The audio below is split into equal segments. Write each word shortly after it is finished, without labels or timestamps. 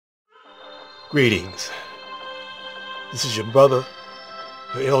Greetings. This is your brother,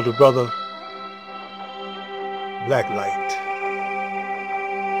 your elder brother, Blacklight.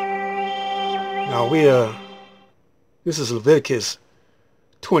 Now this is Leviticus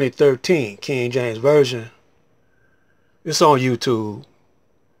 2013, King James Version. It's on YouTube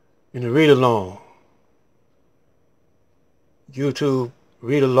in the read along. YouTube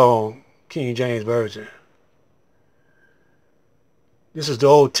read along, King James Version. This is the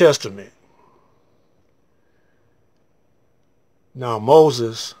Old Testament. Now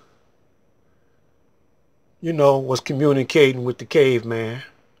Moses, was communicating with the caveman.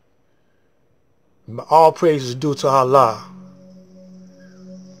 All praise is due to Allah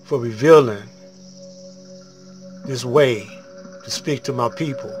for revealing this way to speak to my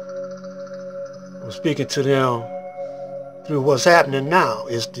people. I'm speaking to them through what's happening now.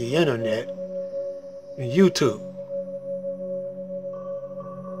 It's the internet and YouTube.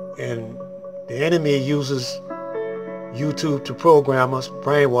 And the enemy uses YouTube to program us,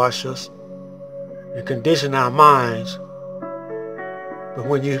 brainwash us, and condition our minds. But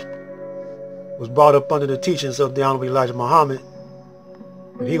when you was brought up under the teachings of the Honorable Elijah Muhammad,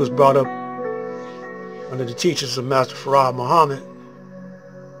 and he was brought up under the teachings of Master Farad Muhammad,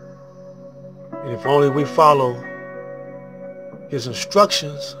 and if only we follow his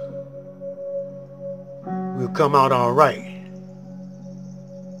instructions, we'll come out all right.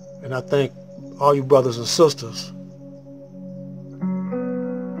 And I thank all you brothers and sisters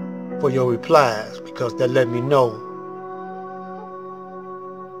for your replies, because that let me know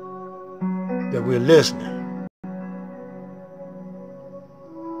that we're listening.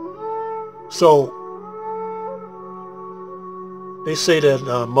 So they say that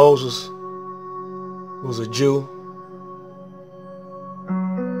Moses was a Jew,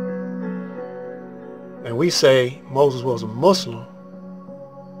 and we say Moses was a Muslim,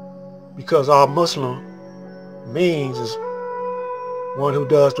 because all Muslim means is one who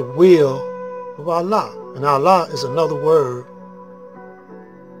does the will of Allah. And Allah is another word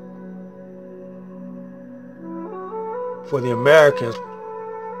for the American's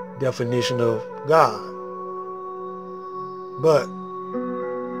definition of God. But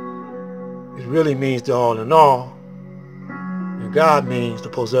it really means the all in all, and God means the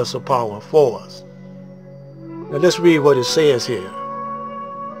possessor of power and force. Now let's read what it says here.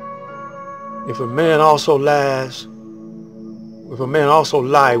 If a man also lie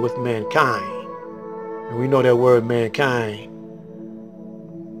with mankind, and we know that word mankind,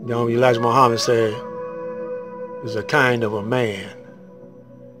 Elijah Muhammad said, is a kind of a man.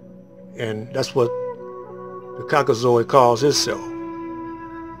 And that's what the Caucasoid calls itself.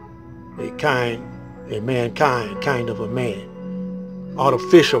 A mankind, kind of a man.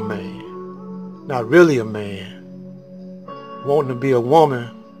 Artificial man. Not really a man. Wanting to be a woman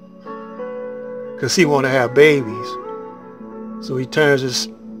because he want to have babies. So he turns his,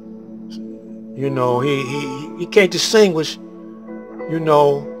 he can't distinguish,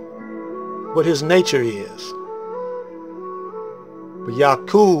 what his nature is. But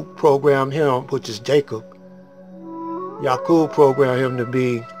Yaqub programmed him, which is Jacob. Yaqub programmed him to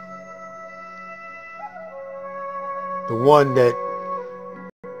be the one that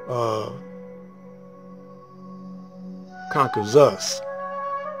conquers us.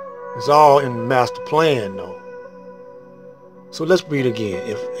 It's all in the master plan, though. So let's read again.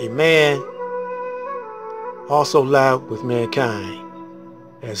 If a man also lie with mankind,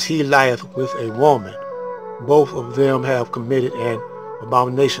 as he lieth with a woman, both of them have committed an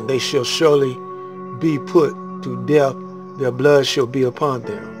abomination. They shall surely be put to death. Their blood shall be upon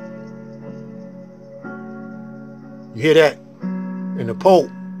them. You hear that? And the Pope,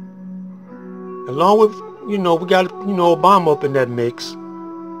 along with, we got, Obama up in that mix.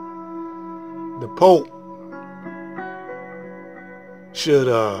 The Pope should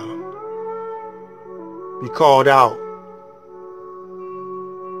be called out.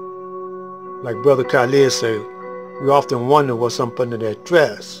 Like Brother Khalid said, we often wonder what's up under that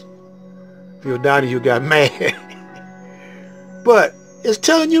dress. Phil Donahue got mad. But it's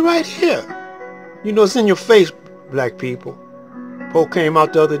telling you right here. It's in your face, black people. Pope came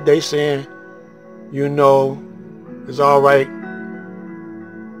out the other day saying, it's all right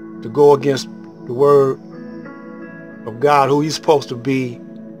to go against the word of God, who he's supposed to be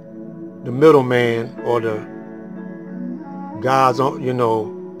the middleman, or the God's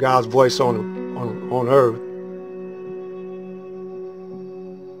God's voice on earth.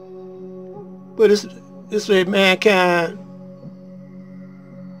 But it's a mankind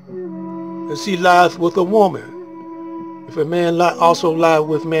as he lies with a woman. If a man also lies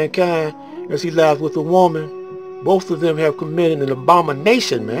with mankind as he lies with a woman, both of them have committed an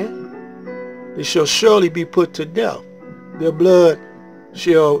abomination, man. they shall surely be put to death. Their blood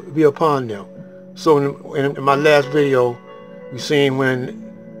shall be upon them. So in my last video, we seen when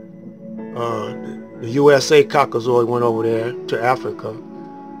the USA Caucasoid went over there to Africa,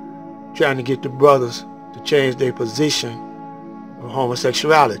 trying to get the brothers to change their position on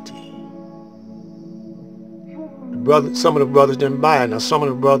homosexuality. Some of the brothers didn't buy it. Now some of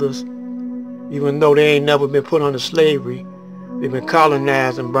the brothers, even though they ain't never been put under slavery, they've been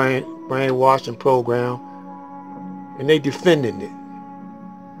colonized and brainwashed and programmed, and they defending it.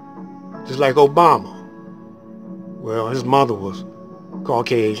 Just like Obama. Well, his mother was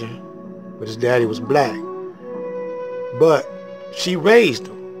Caucasian, but his daddy was black. But she raised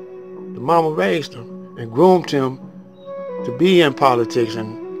him. The mama raised him and groomed him to be in politics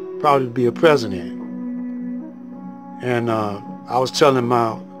and probably be a president. And I was telling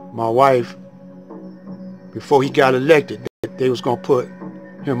my wife before he got elected that they was gonna put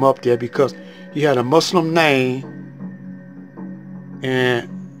him up there because he had a Muslim name, and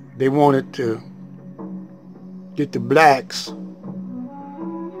they wanted to get the blacks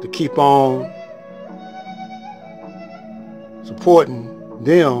to keep on supporting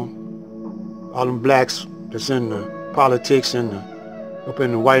them. All them blacks that's in the politics and up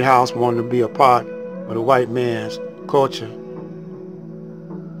in the White House wanted to be a part of the white man's culture.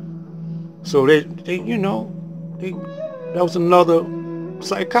 So they you know, that was another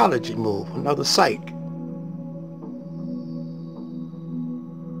psychology move, another psych.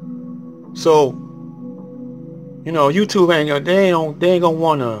 So, you know, YouTube they ain't gonna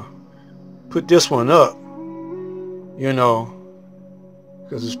wanna put this one up, you know,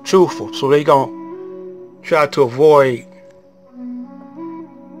 because it's truthful. So they gonna try to avoid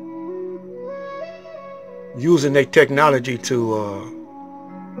using their technology to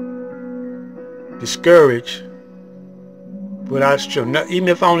discourage. But I still, even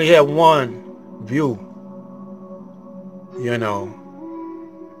if I only have one view, you know,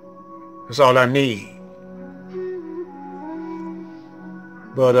 that's all I need.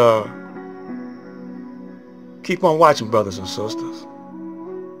 But keep on watching, brothers and sisters.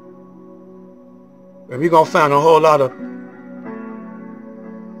 And we're gonna find a whole lot of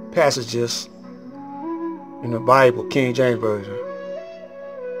passages in the Bible, King James Version,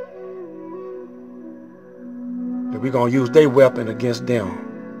 that we're gonna use their weapon against them.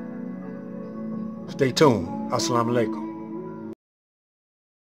 Stay tuned. Assalamu alaikum.